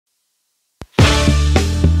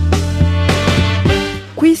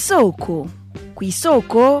Kw'isoko.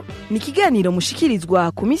 Kw'isoko ni ikiganiro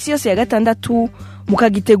mushikirizwa ku minsi yose ya gatandatu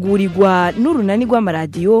mukagitegurirwa n'urunani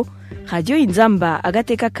rw'amaradiyo Radio Inzamba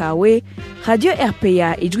agateka kawe, Radio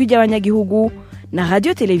RPA ijwi ry'Abanyagihugu na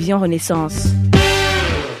Radio Television Renaissance.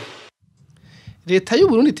 Leta y'u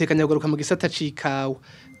Burundi itekanya kugaruka mu gisata c'ikawa.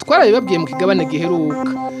 Twarabibabwiye mu kigabane giheruka.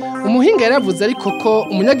 Umuhinga yaravuze ariko ko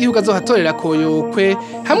umunyagihugu azohatorera koyokwe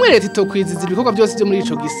hamwe leta itokwiziza ibikorwa byose byo muri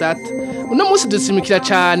ico gisata. Uno munsi dusimikira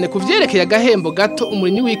cyane kuvyerekeye Agahembo gato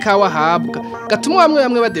umurimyi w'ikawa ahabwa. Gatumwa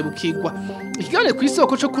bamwe badebukirwa. Ikigabane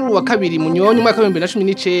kw'isoko cyo kuri uwa kabiri mu nyonyi umwaka wa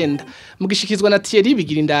 2019 mugishikizwa na Thierry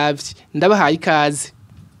bigira indavyi. Ndabahaye ikaze.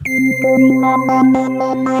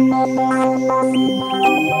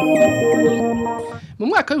 Mu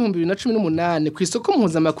mwaka wa 2018 kw'isoko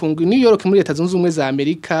mpuzamakungu New York muri Leta Zunze Ubumwe za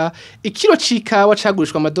Amerika ikiro c'ikawa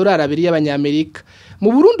cagurishwa amadolari 2 y'abanyamerika.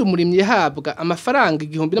 Mu Burundi umurimyi yahabwa amafaranga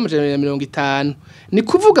 1250. Ni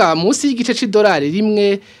kuvuga munsi y'igice c'idolari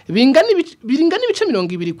rimwe bingana ibice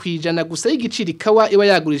 20% gusa y'igiciro ikawa iba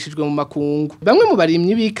yagurishijwe mu makungu. Bamwe mu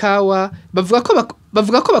barimyi b'ikawa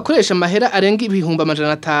bavuga ko bakoresha amahera arenga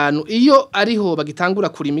 500 iyo ariho bagitangura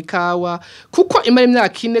kurima ikawa kuko imara imyaka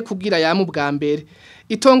 4 kugira yamu bwa mbere.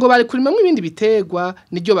 Itongo bari kurimamwe ibindi biterwa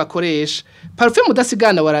niryo bakoresha. Parfait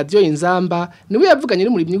mudasigana wa Radio Inzamba niwe yavuganye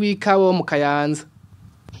n'umurimyi w'ikawa wo mu Kayanza.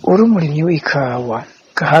 Uri umurimyi w'ikawa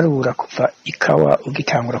gaharura kuva ikawa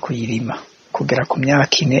ugitangura kuyirima kugera ku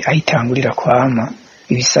myaka 4 ayitangurira kwama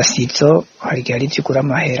ibisasizo hari gari byugura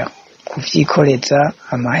amahera kuvyikoreza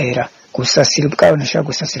amahera gusasira ubwawe nashaka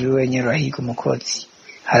gusasira wenyine rahiga umukozi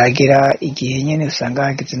haragera igihe nyene usanga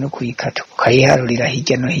hageze no kuyikata ukayiharurira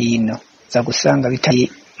hirya no hino za gusanga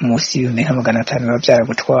bitari musi y'ibihumbi 500 bavyara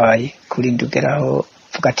gutwaye kuri ndugeraho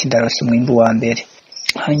vuga ati ndarose umwimbu wa mbere.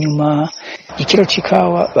 Hanyuma ikiro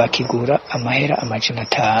c'ikawa bakigura amahera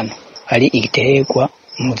 500 ari igiterwa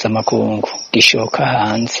mpuzamakungu gishoka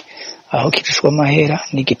hanze aho kirushwa amahera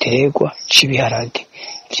n'igiterwa c'ibiharage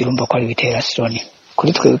vyurumva ko ari bitera soni.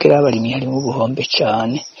 Kuri twebwe abarimyi harimo ubuhombe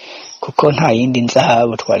cyane kuko nta yindi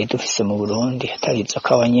nzahabo twari dufise mu Burundi hatari izo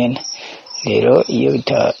kawa nyene. Rero iyo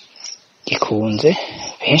gikunze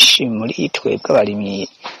benshi muri twebwe abarimyi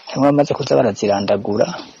hamwe amaze kuza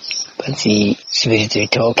barazirandagura bazisubiriza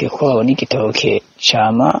ibitoke kuko babona igitoke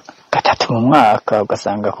cama gatatu mu mwaka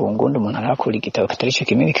ugasanga ku ngundi umuntu arakura igitoke atari cyo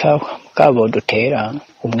kimwe ikawa bwabo dutera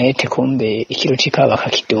umwete kumbe ikiro c'ikawa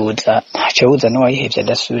akakiduza ntaco buza no wayihevye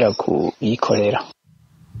adasubira kuyikorera.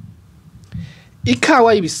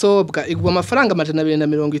 Ikawa y'ibisobwa igwa amafaranga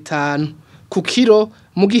 250 ku kilo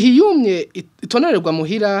mu gihe yumye itonererwa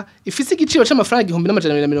muhira ifise igiciro c'amafaranga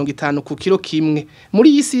 1250 ku kilo kimwe muri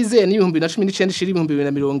iyi season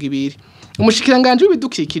 2019-2020. Umushikiranganje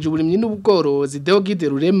w'ibidukikije uburimyi n'ubworozi Deogide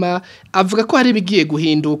Rurema avuga ko hari bigiye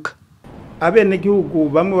guhinduka. Abenegihugu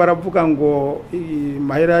bamwe baravuga ngo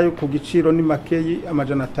mahera yo ku giciro ni makeyi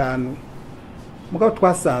 500 mugabo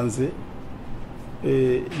twasanze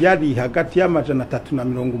yari hagati ya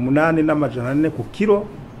 380 na 400 ku kilo.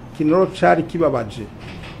 Kinoro cari kibabaje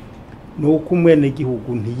nuko umwene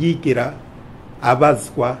gihugu ntiyigera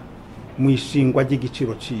abazwa mu ishingwa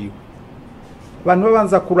ry'igiciro ciwe. Abantu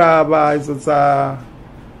babanza kuraba izo za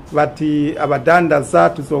bati abadandaza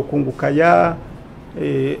tuzokunguka aya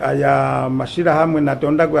mashira hamwe na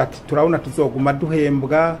dondago ati turabona tuzoguma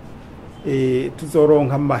duhembwa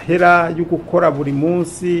tuzoronka amahera yo gukora buri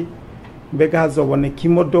munsi mbega hazoboneka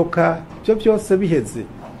imodoka byo byose biheze.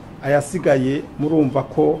 Ayasigaye murumva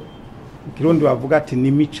ko Kirundi bavuga ati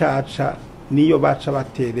ni micaca niyo baca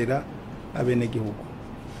baterera abenegihugu.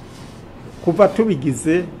 Kuva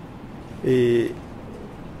tubigize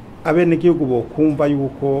abenegihugu bokumva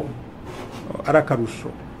yuko arakarusho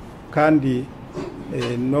kandi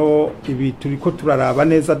no ibi turiko turaraba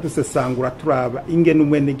neza dusesangura turaba ingene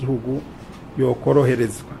umwenegihugu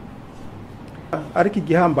yokoroherezwa. Ariko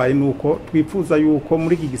igihambaye nuko twifuza yuko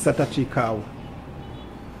muri iki gisata c'ikawa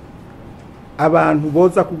abantu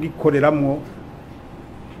boza kugikoreramwo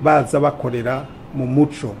baza bakorera mu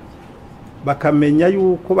muco bakamenya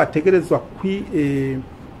yuko bategerezwa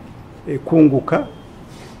kunguka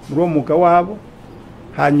muri muga wabo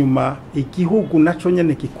hanyuma igihugu naco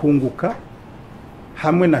nyene kikunguka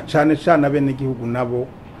hamwe na cane abene gihugu nabo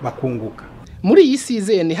bakunguka. Muri iyi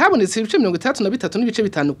season habonetse ibice 33 n'ibice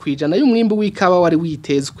 5 kwijana y'umwimbu w'ikawa wari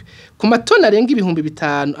witezwe ku matona arenga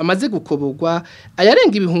 500 amaze gukoborwa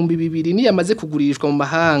ayarenga 2000 ni yamaze kugurishwa mu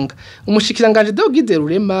mahanga. Umushikiranganje Deogide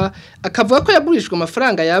Rurema akavuga ko yagurishwa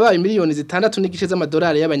amafaranga yabaye miliyoni 6 n'igice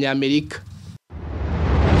z'amadolari y'abanyamerika.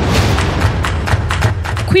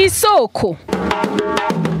 Kw'isoko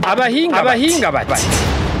abahinga bati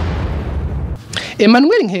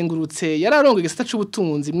Emmanuel Nkengurutse yararongoye igisata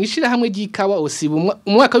c'ubutunzi mwishira hamwe ry'ikawa osiba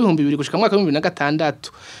umwaka wa 2000 gushika umwaka wa 2006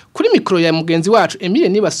 kuri mikro ya mugenzi wacu Emile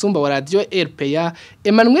Nibasumba wa radio RPA.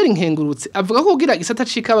 Emmanuel Nkengurutse avuga ko kugira igisata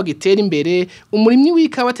c'ikawa gitera imbere umurimyi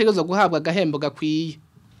w'ikawa ategezwa guhabwa agahembo gakwiye.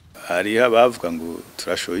 Hariho abavuga ngo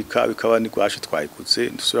turashoye ikawa ni gwacu twayikutse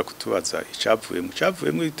ndusura kutubaza icapfuye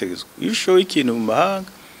itegezwa iyo ushoye ikintu mu mahanga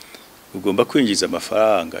ugomba kwinjiza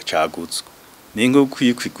amafaranga cagutswe ni nko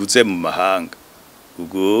kwikuze mu mahanga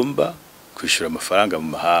ugomba kwishura amafaranga mu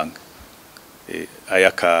mahanga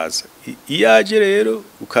ayakaza iyaje rero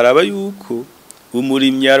ukaraba yuko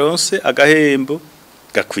umurimyi aronse agahembo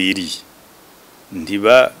gakwiriye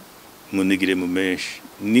ndiba munigire mu menshi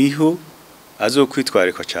niho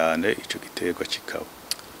azokwitwarika cyane ico giterwa kikawa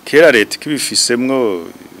kera leta kibifisemwo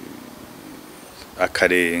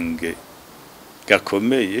akarenge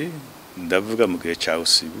gakomeye ndavuga mu gihe cya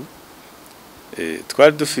usibu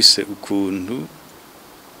twari dufise ukuntu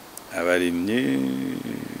abarimyi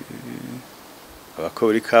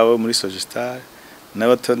abakora ikawa muri Sogistare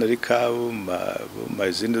n'abatonera ikawa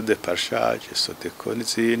mazinde de parchage soteko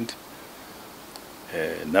n'izindi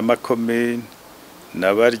n'amakomine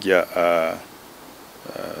n'abarya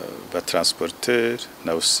ba transporteur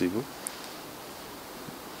na usibu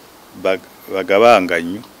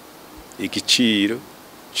bagabanganya igiciro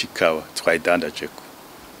cikawa twayidandajeko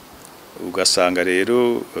ugasanga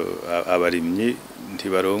rero abarimyi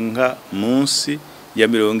ntibaronka munsi ya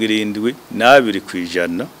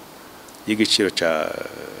 72% y'igiciro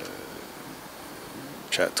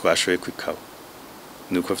ca twashoye kwikawa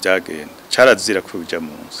nuko vyagenda carazira ko bija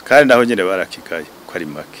munsi kandi naho nyene barakigaye ko ari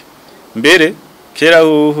make mbere kera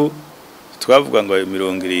hoho twavuga ngo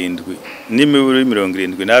 70 n'imiburi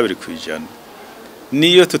 72%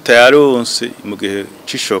 niyo tutayaronse mu gihe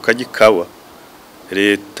cishoka gikawa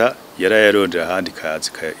leta yarayarondera handi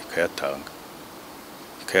kazi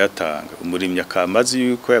ikayatanga umurimyi akamazi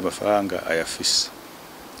yuko y'amafaranga ayafise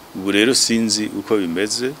ubu rero sinzi uko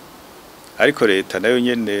bimeze ariko leta nayo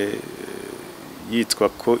nyene yitwa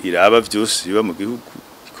ko iraba byose biba mu gihugu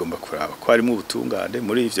igomba kuraba ko harimo ubutungane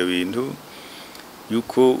muri ivyo bintu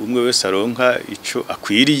yuko umwe wese aronka ico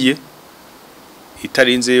akwiriye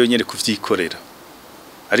itarinze yo nyene kuvyikorera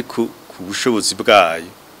ariko ku bushobozi bwayo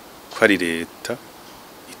ko ari leta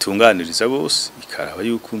itunganiriza bose ikaraba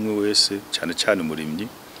yuko umwe wese cyane cyane umurimyi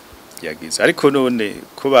yagize ariko none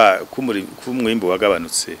kuba kumwimbo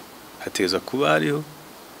wagabanutse hateza kuba hariho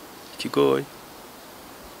ikigoye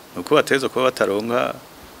nuko bateza kuba bataronka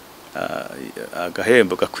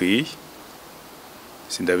agahembo gakwiye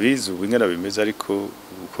sindabizi ubingana bimeze ariko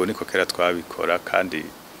uko niko kera twabikora kandi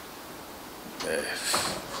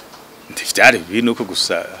ntivyari bintu ko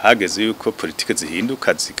gusa hageze yuko politike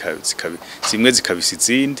zihinduka zimwe zikabisa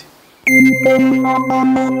izindi.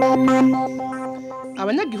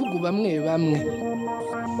 Abanyagihugu bamwe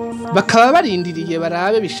bakaba barindiriye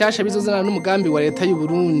barabe bishasha bizozana n'umugambi wa leta y'u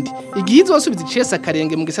Burundi igihe izosubiza icesa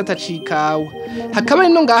akarenge mu gisata c'ikawa hakaba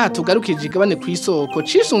no ngaha tugarukije Ikigabane Kw'isoko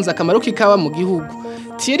cisunza akamaro k'ikawa mu gihugu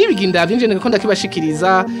Thierry Biginda vyinje ko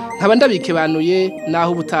ndakibashikiriza nkaba ndabikebanuye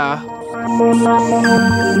naho ubutaha.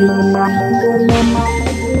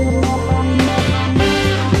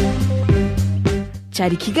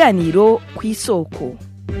 Cari ikiganiro Kw'isoko.